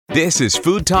This is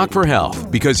Food Talk for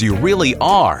Health, because you really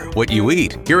are what you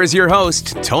eat. Here is your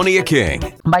host, Tonya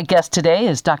King. My guest today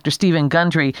is Dr. Stephen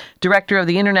Gundry, Director of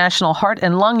the International Heart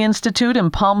and Lung Institute in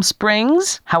Palm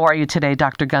Springs. How are you today,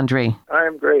 Dr. Gundry?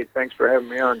 I'm great. Thanks for having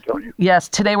me on, Tonya. Yes,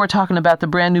 today we're talking about the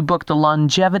brand new book, The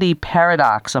Longevity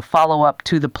Paradox, a follow-up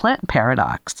to The Plant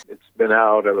Paradox. It's been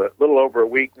out a little over a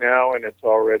week now, and it's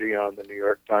already on the New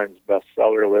York Times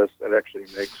bestseller list. That actually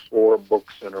makes 4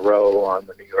 books in a row on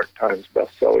the New York Times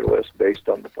bestseller list based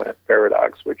on the plant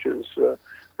paradox, which is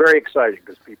very exciting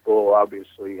because people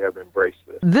obviously have embraced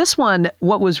this. This one,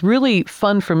 what was really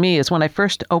fun for me is when I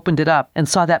first opened it up and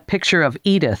saw that picture of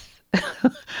Edith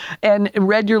and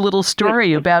read your little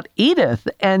story about Edith,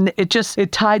 and it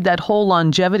tied that whole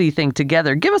longevity thing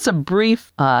together. Give us a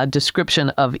brief description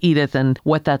of Edith and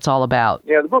what that's all about.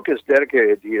 Yeah, the book is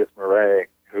dedicated to Edith Murray,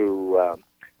 who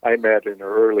I met in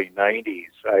her early 90s.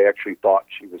 I actually thought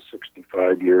she was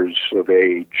 65 years of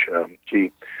age.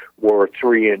 She wore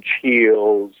 3-inch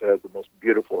heels, had the most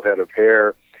beautiful head of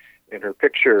hair. In her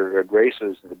picture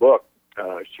graces the book.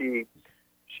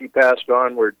 She passed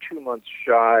on. We're 2 months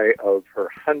shy of her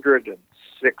 106th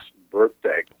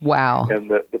birthday. Wow. And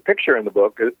the picture in the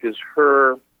book is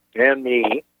her and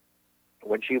me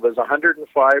when she was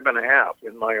 105 and a half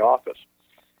in my office.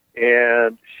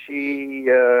 And she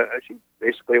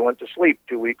basically went to sleep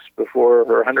 2 weeks before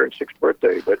her 106th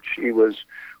birthday, but she was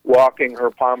walking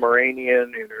her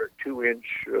Pomeranian in her 2-inch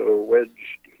wedged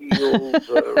heels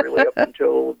really up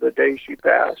until the day she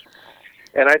passed.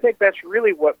 And I think that's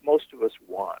really what most of us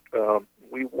want.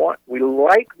 We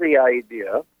like the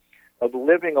idea of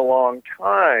living a long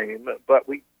time, but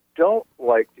we don't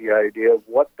like the idea of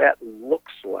what that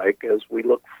looks like as we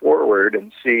look forward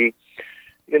and see,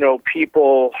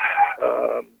 people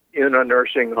in a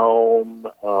nursing home,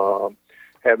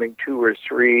 having 2 or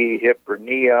 3 hip or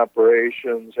knee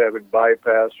operations, having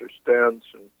bypass or stents,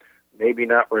 and maybe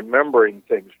not remembering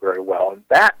things very well. And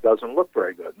that doesn't look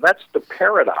very good. And that's the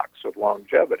paradox of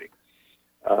longevity.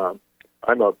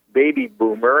 I'm a baby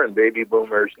boomer, and baby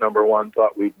boomers, number one,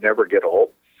 thought we'd never get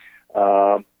old.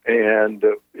 And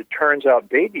it turns out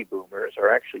baby boomers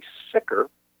are actually sicker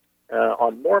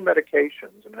on more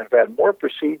medications and have had more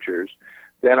procedures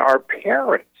than our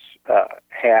parents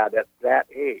had at that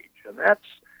age. And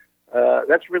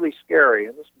that's really scary.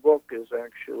 And this book is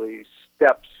actually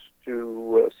steps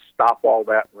to stop all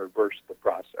that and reverse the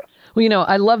process. Well,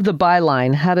 I love the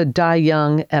byline, how to die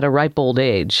young at a ripe old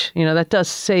age. That does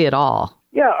say it all.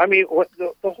 Yeah, I mean,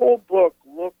 the whole book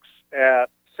looks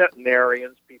at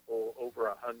centenarians, people over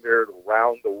 100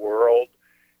 around the world,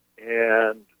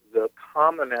 and the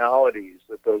commonalities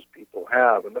that those people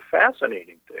have. And the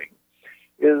fascinating thing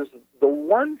is the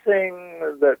one thing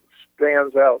that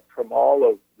stands out from all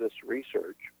of this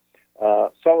research,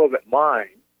 some of it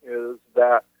mine, is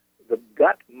that the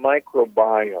gut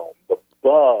microbiome, the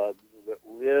bugs that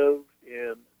live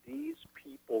in these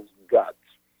people's guts,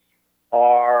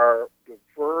 are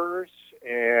diverse,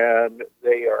 and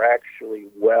they are actually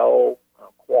well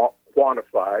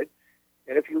quantified.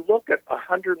 And if you look at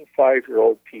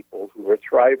 105-year-old people who are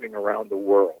thriving around the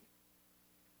world,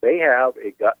 they have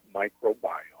a gut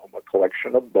microbiome, a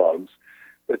collection of bugs,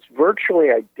 that's virtually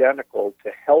identical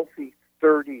to healthy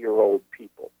 30-year-old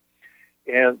people.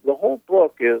 And the whole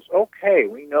book is, okay,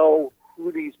 we know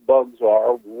who these bugs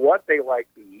are, what they like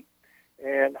to eat,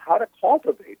 and how to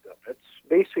cultivate them. It's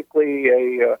basically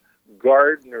a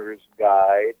gardener's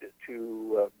guide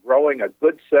to growing a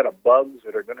good set of bugs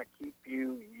that are going to keep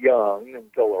you young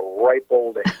until a ripe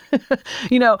old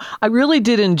age. I really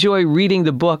did enjoy reading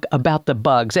the book about the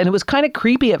bugs, and it was kind of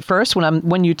creepy at first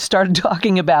when you started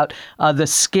talking about the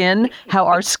skin, how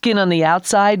our skin on the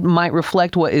outside might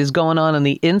reflect what is going on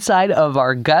the inside of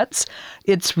our guts.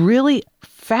 It's really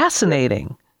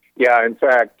fascinating. Yeah, in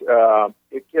fact,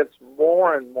 it gets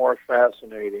more and more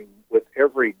fascinating with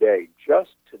every day.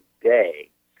 Just today,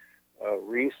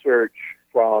 research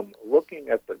from looking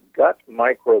at the gut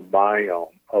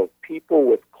microbiome of people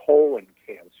with colon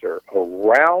cancer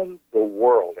around the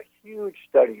world, a huge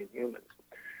study in humans,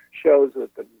 shows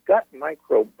that the gut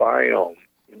microbiome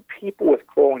in people with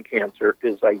colon cancer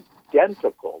is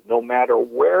identical no matter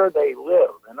where they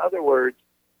live. In other words,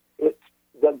 it's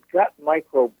the gut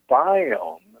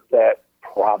microbiome that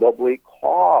probably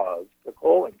caused the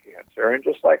colon cancer. And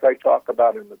just like I talk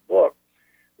about in the book,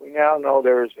 we now know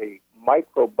there's a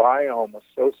microbiome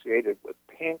associated with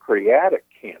pancreatic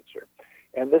cancer.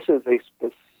 And this is a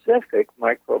specific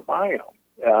microbiome.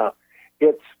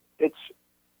 It's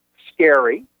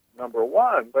scary, number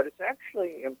one, but it's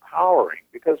actually empowering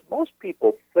because most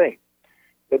people think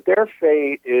that their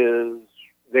fate is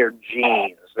their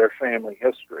genes, their family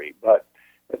history. But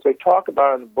as they talk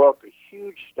about in the book, a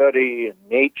huge study in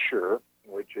Nature,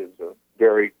 which is a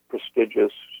very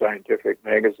prestigious scientific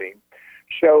magazine,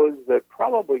 shows that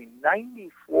probably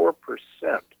 94%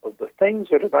 of the things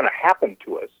that are going to happen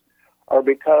to us are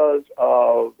because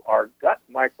of our gut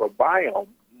microbiome,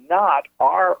 not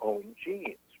our own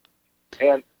genes.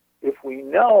 And if we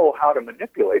know how to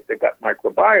manipulate the gut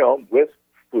microbiome with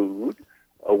food,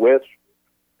 with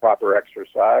proper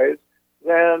exercise,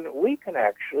 then we can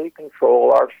actually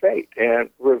control our fate and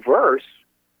reverse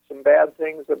some bad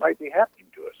things that might be happening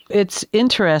to us. It's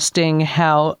interesting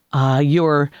how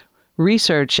your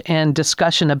research and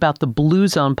discussion about the blue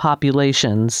zone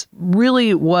populations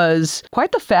really was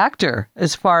quite the factor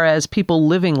as far as people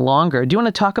living longer. Do you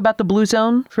want to talk about the blue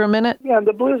zone for a minute? Yeah,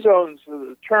 the blue zones,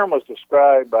 the term was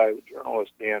described by the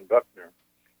journalist Dan Buckner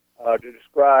to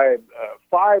describe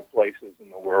 5 places in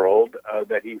the world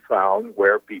that he found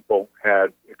where people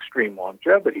had extreme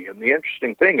longevity. And the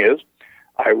interesting thing is,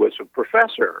 I was a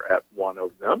professor at one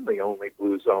of them, the only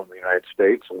blue zone in the United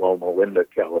States, Loma Linda,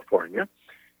 California.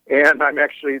 And I'm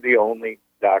actually the only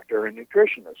doctor and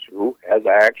nutritionist who has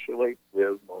actually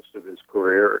lived most of his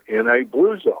career in a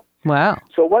blue zone. Wow.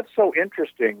 So what's so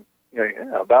interesting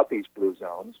about these blue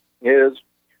zones is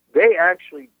they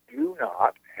actually do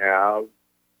not have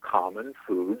common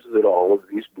foods that all of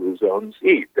these blue zones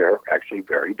eat. They're actually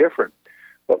very different.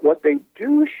 But what they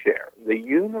do share, the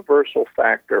universal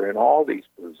factor in all these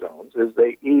blue zones, is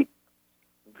they eat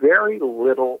very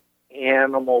little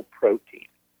animal protein.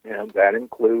 And that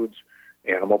includes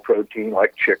animal protein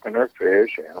like chicken or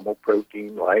fish, animal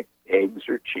protein like eggs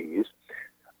or cheese.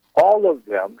 All of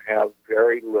them have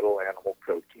very little animal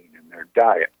protein in their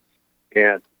diet.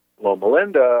 And Loma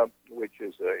Linda, which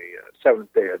is a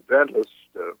Seventh-day Adventist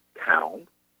town,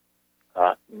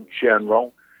 in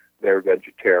general, they're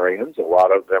vegetarians. A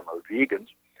lot of them are vegans.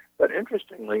 But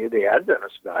interestingly, the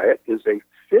Adventist diet is a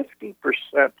 50%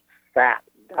 fat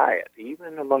diet,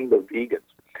 even among the vegans.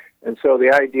 And so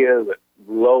the idea that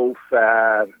low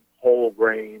fat, whole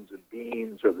grains, and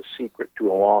beans are the secret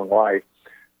to a long life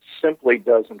simply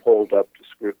doesn't hold up to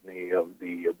scrutiny of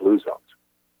the blue zones.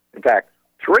 In fact,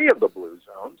 3 of the blue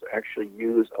zones actually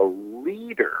use a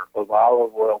liter of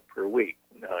olive oil per week.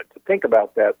 To think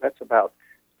about that, that's about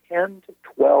 10 to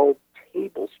 12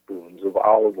 tablespoons of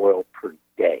olive oil per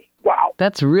day. Wow.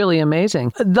 That's really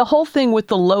amazing. The whole thing with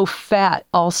the low fat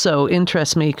also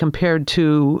interests me compared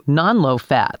to non-low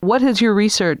fat. What has your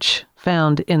research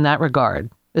found in that regard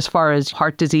as far as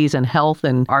heart disease and health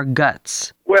and our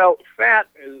guts? Well, fat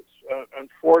is,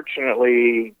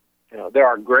 unfortunately, there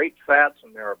are great fats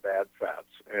and there are bad fats.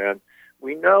 And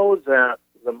we know that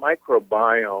the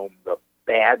microbiome, the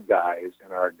bad guys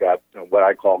in our gut, what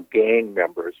I call gang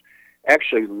members,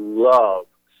 actually love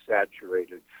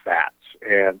saturated fats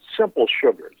and simple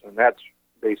sugars, and that's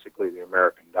basically the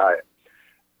American diet.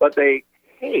 But they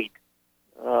hate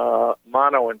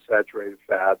monounsaturated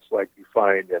fats like you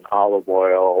find in olive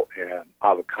oil and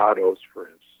avocados, for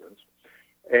instance.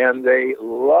 And they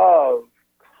love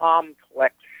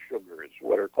complex sugars,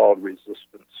 what are called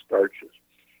resistant starches.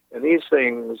 And these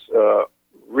things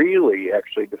really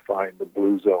actually define the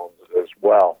blue zones as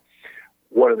well.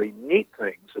 One of the neat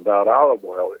things about olive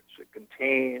oil is it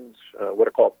contains what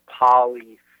are called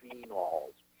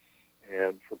polyphenols.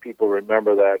 And for people who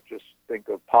remember that, just think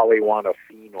of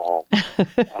polywanaphenol.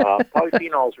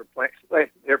 Polyphenols are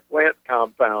they're plant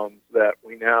compounds that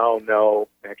we now know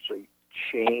actually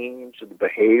change the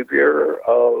behavior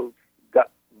of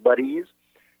gut buddies.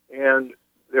 And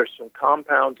there's some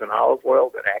compounds in olive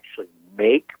oil that actually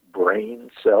make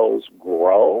brain cells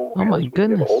grow oh my as we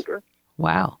goodness. get older.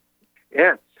 Wow.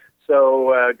 Yeah.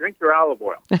 So drink your olive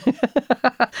oil.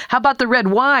 How about the red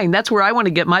wine? That's where I want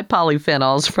to get my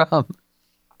polyphenols from.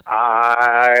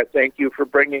 I thank you for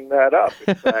bringing that up.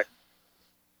 In fact,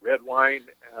 red wine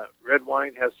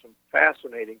has some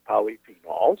fascinating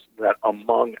polyphenols that,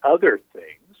 among other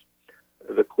things,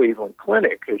 the Cleveland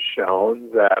Clinic has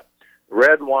shown that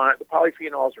red wine, the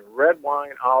polyphenols in red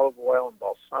wine, olive oil, and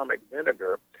balsamic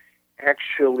vinegar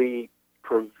actually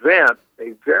prevent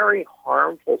a very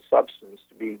harmful substance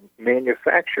to be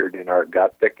manufactured in our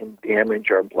gut that can damage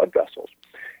our blood vessels.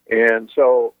 And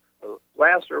so a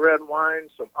glass of red wine,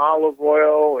 some olive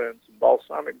oil, and some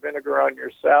balsamic vinegar on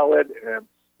your salad, and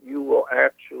you will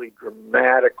actually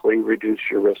dramatically reduce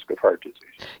your risk of heart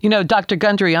disease. You know, Dr.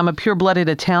 Gundry, I'm a pure-blooded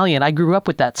Italian. I grew up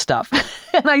with that stuff,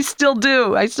 and I still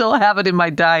do. I still have it in my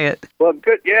diet. Well,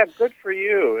 good. Yeah, good for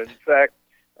you. In fact,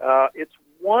 it's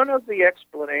one of the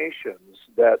explanations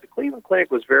that the Cleveland Clinic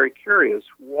was very curious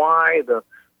why the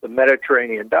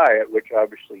Mediterranean diet, which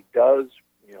obviously does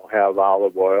have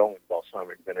olive oil and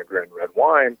balsamic vinegar and red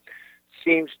wine,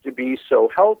 seems to be so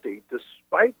healthy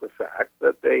despite the fact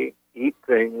that they eat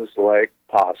things like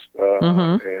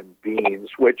pasta and beans,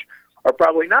 which are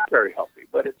probably not very healthy.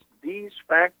 But it's these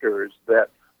factors that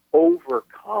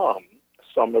overcome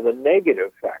some of the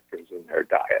negative factors in their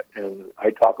diet. And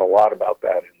I talk a lot about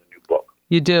that in the new book.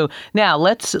 You do. Now,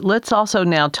 let's also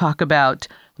now talk about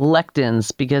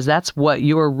lectins, because that's what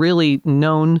you're really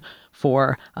known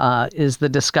for, is the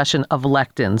discussion of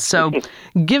lectins. So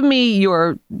give me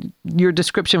your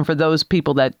description for those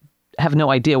people that have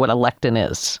no idea what a lectin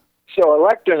is. So a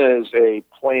lectin is a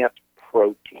plant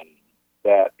protein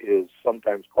that is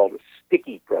sometimes called a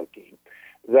sticky protein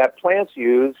that plants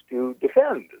use to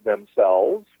defend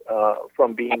themselves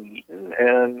from being eaten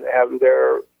and have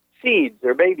their seeds,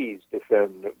 their babies,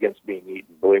 defend against being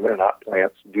eaten. Believe it or not,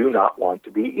 plants do not want to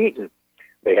be eaten.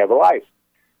 They have a life.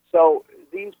 So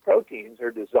these proteins are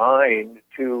designed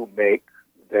to make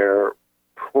their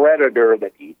predator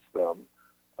that eats them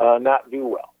not do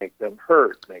well, make them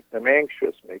hurt, make them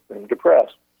anxious, make them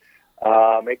depressed,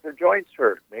 make their joints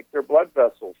hurt, make their blood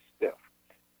vessels stiff.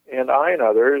 And I and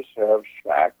others have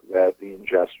shown that the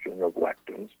ingestion of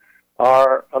lectins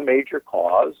are a major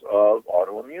cause of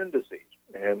autoimmune disease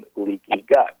and leaky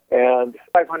gut. And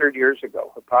 500 years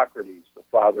ago, Hippocrates, the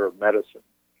father of medicine,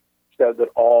 said that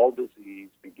all disease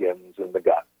begins in the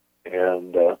gut.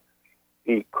 And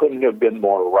he couldn't have been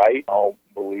more right. I'll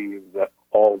believe that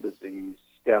all disease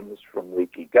stems from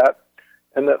leaky gut,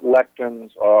 and that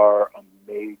lectins are a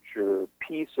major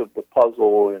piece of the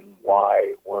puzzle in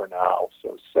why we're now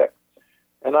so sick.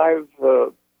 And I've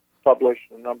published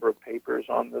a number of papers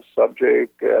on this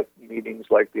subject at meetings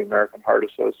like the American Heart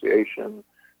Association,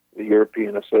 the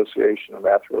European Association of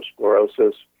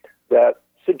Atherosclerosis, that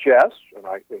suggests, and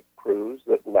I think proves,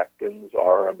 that lectins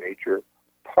are a major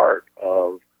part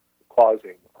of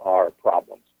causing our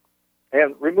problems.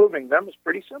 And removing them is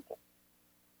pretty simple.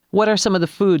 What are some of the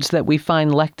foods that we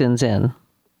find lectins in?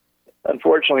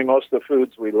 Unfortunately, most of the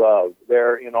foods we love,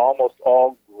 they're in almost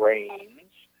all grains.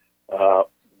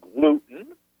 Gluten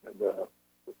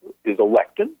is a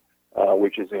lectin,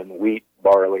 which is in wheat,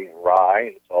 barley, and rye,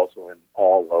 and it's also in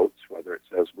all oats, whether it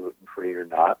says gluten-free or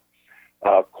not.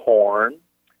 Corn,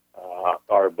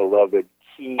 our beloved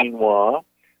quinoa,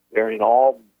 they're in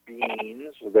all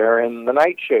beans. They're in the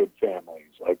nightshade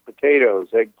families, like potatoes,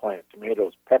 eggplant,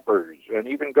 tomatoes, peppers, and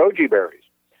even goji berries.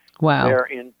 Wow. They're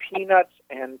in peanuts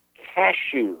and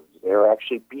cashews. They're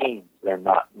actually beans. They're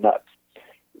not nuts.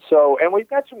 So, and we've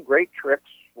got some great tricks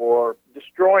for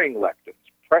destroying lectins.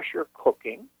 Pressure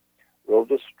cooking will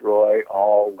destroy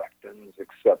all lectins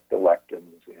except the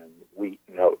lectins in wheat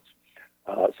and oats.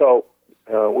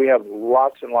 We have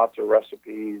lots and lots of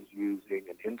recipes using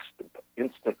an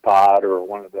instant pot or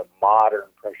one of the modern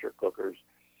pressure cookers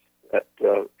that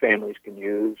families can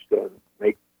use to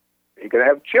make. You can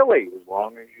have chili as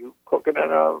long as you cook it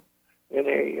in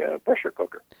a pressure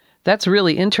cooker. That's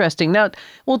really interesting. Now,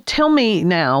 well, tell me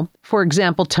now, for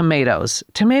example, tomatoes.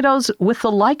 Tomatoes with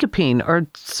the lycopene are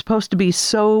supposed to be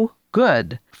so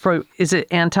good. Is it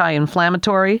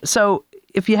anti-inflammatory? So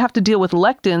if you have to deal with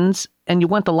lectins and you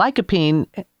want the lycopene,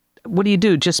 what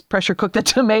do? Just pressure cook the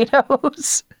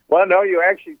tomatoes? Well, no, you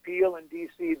actually peel and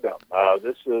de-seed them.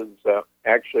 This is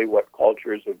actually what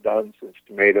cultures have done since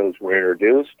tomatoes were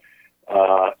introduced.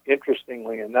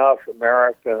 Interestingly enough,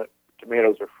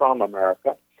 tomatoes are from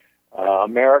America.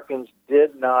 Americans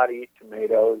did not eat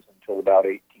tomatoes until about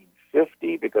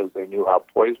 1850 because they knew how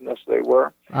poisonous they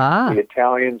were. The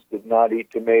Italians did not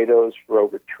eat tomatoes for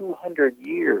over 200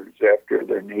 years after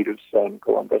their native son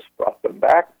Columbus brought them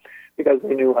back because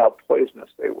they knew how poisonous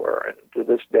they were. And to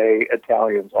this day,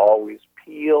 Italians always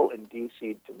peel and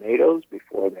de-seed tomatoes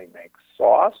before they make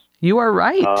sauce. You are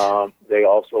right. They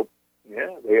also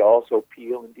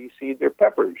peel and de-seed their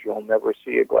peppers. You'll never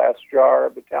see a glass jar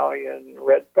of Italian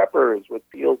red peppers with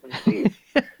peels and seeds.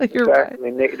 You're In fact,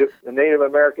 right. the Native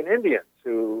American Indians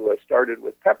who started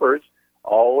with peppers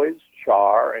always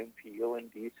char and peel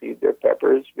and de-seed their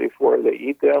peppers before they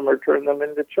eat them or turn them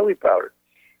into chili powder.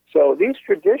 So these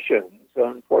traditions,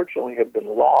 unfortunately, have been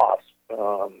lost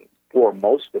for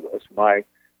most of us. My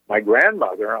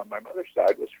grandmother on my mother's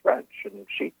side was French, and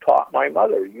she taught my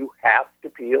mother, you have to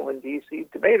peel and de-seed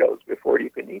tomatoes before you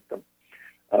can eat them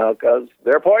because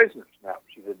they're poisonous. Now,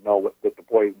 she didn't know that the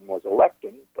poison was a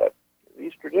lectin, but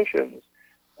these traditions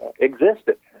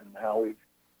existed, and now we've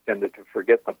tended to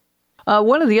forget them.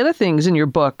 One of the other things in your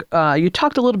book, you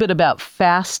talked a little bit about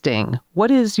fasting.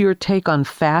 What is your take on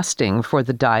fasting for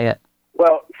the diet?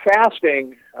 Well,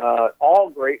 fasting, all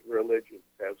great religions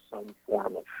have some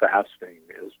form of fasting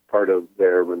as part of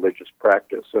their religious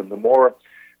practice. And the more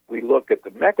we look at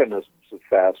the mechanisms of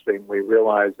fasting, we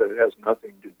realize that it has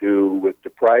nothing to do with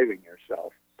depriving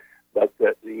yourself, but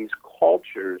that these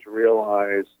cultures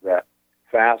realize that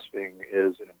fasting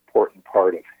is an important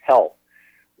part of health.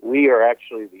 We are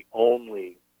actually the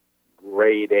only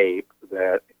great ape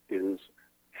that is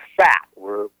fat.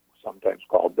 We're sometimes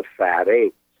called the fat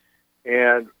ape.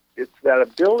 And it's that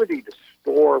ability to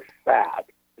store fat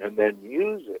and then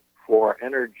use it for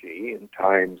energy in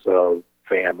times of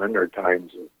famine or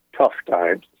times of tough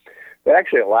times that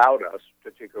actually allowed us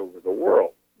to take over the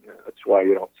world. That's why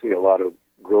you don't see a lot of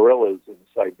gorillas in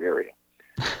Siberia.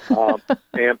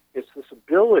 And it's this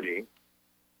ability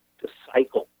to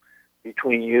cycle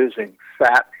between using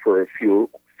fat for a fuel.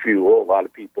 A lot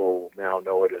of people now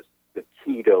know it as the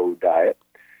keto diet,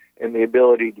 and the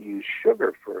ability to use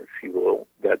sugar for a fuel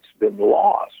that's been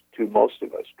lost to most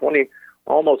of us.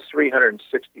 Almost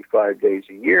 365 days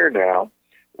a year now,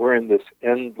 we're in this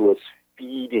endless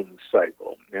feeding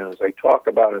cycle. And as I talk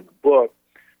about in the book,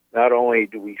 not only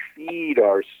do we feed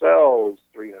ourselves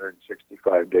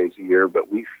 365 days a year,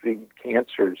 but we feed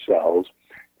cancer cells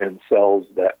and cells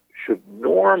that should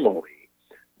normally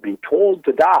be told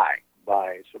to die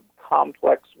by some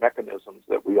complex mechanisms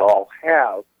that we all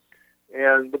have.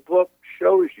 And the book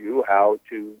shows you how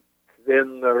to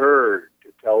thin the herd, to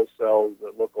tell cells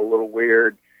that look a little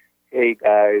weird, hey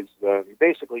guys, you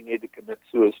basically need to commit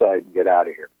suicide and get out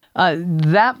of here.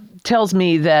 That tells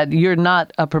me that you're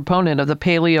not a proponent of the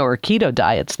paleo or keto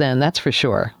diets then, that's for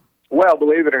sure. Well,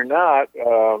 believe it or not,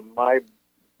 my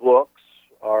books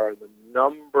are the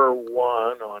number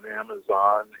one on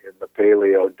Amazon in the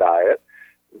paleo diet.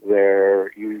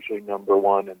 They're usually number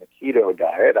one in the keto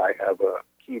diet. I have a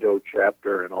keto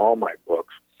chapter in all my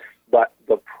books. But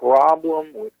the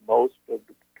problem with most of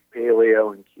the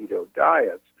paleo and keto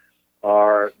diets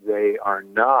are they are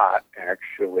not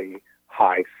actually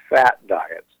high-fat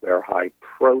diets. They're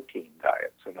high-protein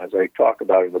diets. And as I talk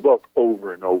about in the book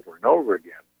over and over and over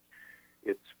again,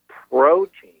 it's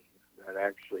protein that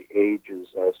actually ages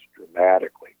us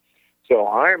dramatically. So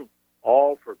I'm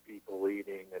all for people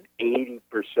eating an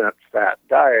 80% fat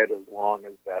diet as long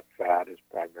as that fat is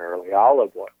primarily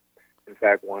olive oil. In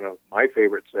fact, one of my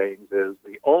favorite sayings is,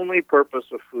 the only purpose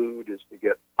of food is to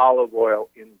get olive oil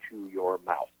into your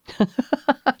mouth.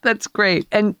 That's great.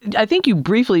 And I think you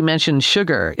briefly mentioned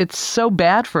sugar. It's so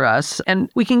bad for us, and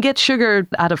we can get sugar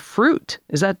out of fruit.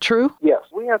 Is that true? Yes,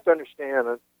 we have to understand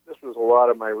that this was a lot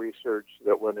of my research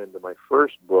that went into my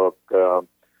first book,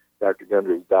 Dr.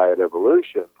 Gundry's Diet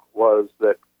Evolution, was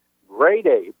that great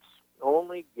apes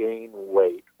only gain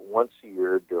weight once a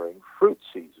year during fruit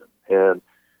season. And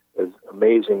as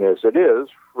amazing as it is,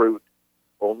 fruit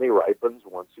only ripens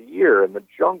once a year in the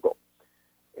jungle.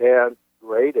 And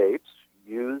great apes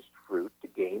used fruit to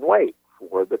gain weight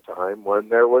for the time when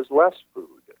there was less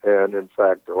food. And in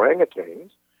fact,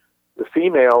 orangutans, the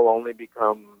female only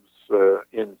becomes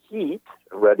in heat,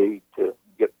 ready to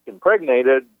get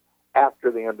impregnated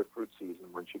after the end of fruit season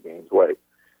when she gains weight.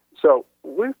 So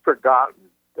we've forgotten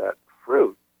that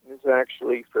fruit is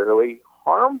actually fairly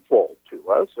harmful to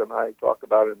us, and I talk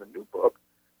about in the new book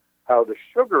how the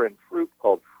sugar in fruit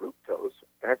called fructose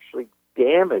actually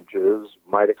damages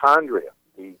mitochondria,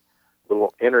 the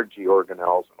little energy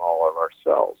organelles in all of our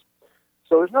cells.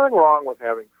 So there's nothing wrong with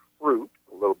having fruit,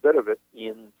 a little bit of it,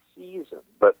 in season,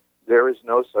 but there is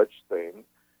no such thing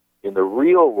in the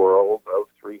real world of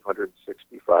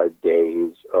 365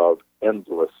 days of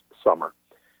endless summer.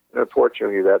 And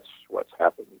unfortunately, that's what's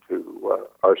happened to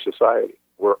our society.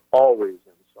 We're always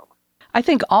in summer. I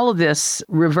think all of this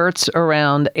reverts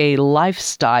around a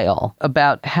lifestyle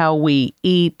about how we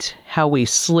eat, how we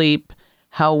sleep,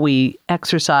 how we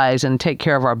exercise and take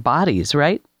care of our bodies,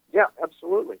 right? Yeah,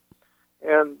 absolutely.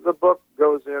 And the book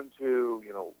goes into,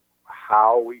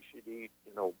 how we should eat,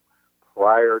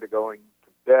 prior to going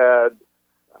to bed,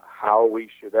 how we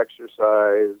should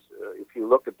exercise. If you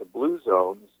look at the blue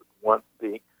zones,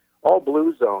 all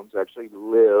blue zones actually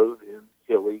live in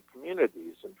hilly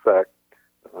communities. In fact,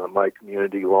 my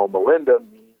community, Loma Linda,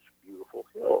 means beautiful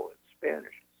hill in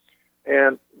Spanish.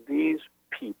 And these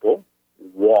people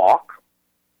walk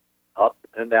up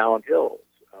and down hills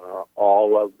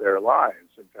all of their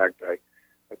lives. In fact, I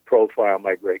profile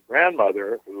my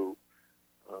great-grandmother who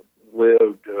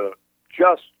lived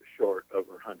just short of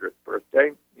her 100th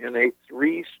birthday in a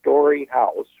 3-story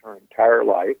house her entire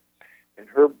life, and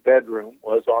her bedroom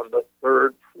was on the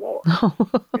 3rd floor.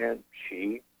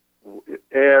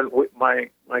 And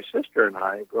my sister and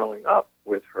I, growing up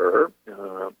with her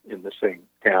in the same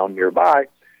town nearby,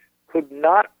 could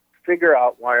not figure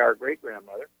out why our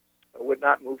great-grandmother would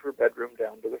not move her bedroom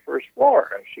down to the 1st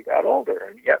floor as she got older.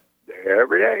 And yet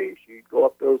every day she'd go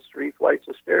up those 3 flights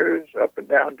of stairs, up and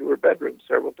down to her bedroom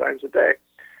several times a day.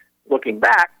 Looking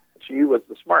back, she was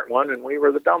the smart one and we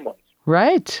were the dumb ones.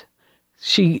 Right.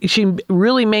 She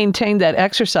really maintained that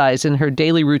exercise in her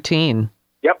daily routine.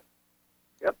 Yep,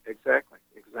 exactly.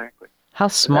 How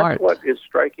smart. And that's what is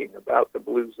striking about the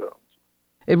blue zones.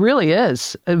 It really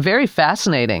is. Very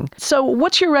fascinating. So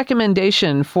what's your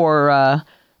recommendation for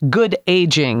good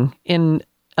aging in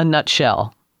a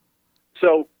nutshell?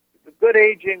 So good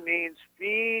aging means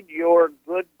feed your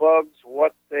good bugs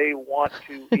what they want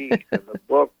to eat. And the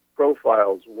book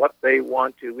profiles what they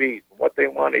want to eat. What they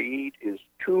want to eat is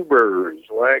tubers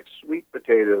like sweet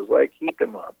potatoes, like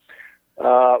jicama.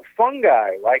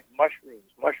 Fungi like mushrooms.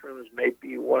 Mushrooms may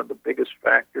be one of the biggest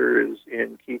factors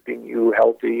in keeping you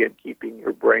healthy and keeping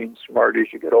your brain smart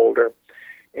as you get older.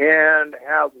 And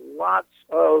have lots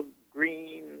of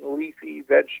green leafy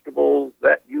vegetables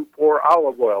that you pour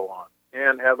olive oil on.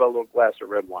 And have a little glass of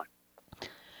red wine.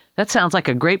 That sounds like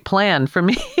a great plan for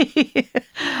me.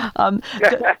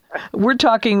 We're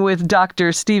talking with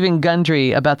Dr. Stephen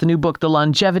Gundry about the new book, The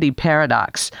Longevity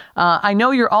Paradox. I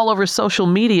know you're all over social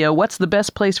media. What's the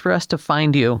best place for us to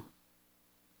find you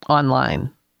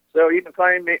online? So you can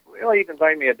find me. Well, you can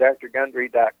find me at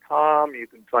drgundry.com. You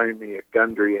can find me at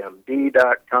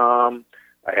gundrymd.com.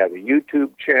 I have a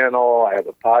YouTube channel. I have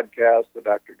a podcast, the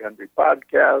Dr. Gundry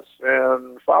Podcast,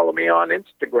 and follow me on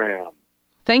Instagram.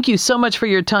 Thank you so much for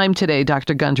your time today,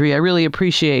 Dr. Gundry. I really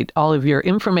appreciate all of your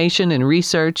information and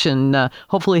research and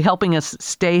hopefully helping us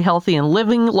stay healthy and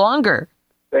living longer.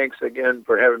 Thanks again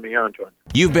for having me on, John.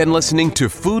 You've been listening to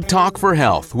Food Talk for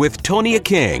Health with Tonya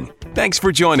King. Thanks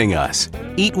for joining us.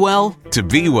 Eat well to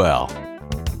be well.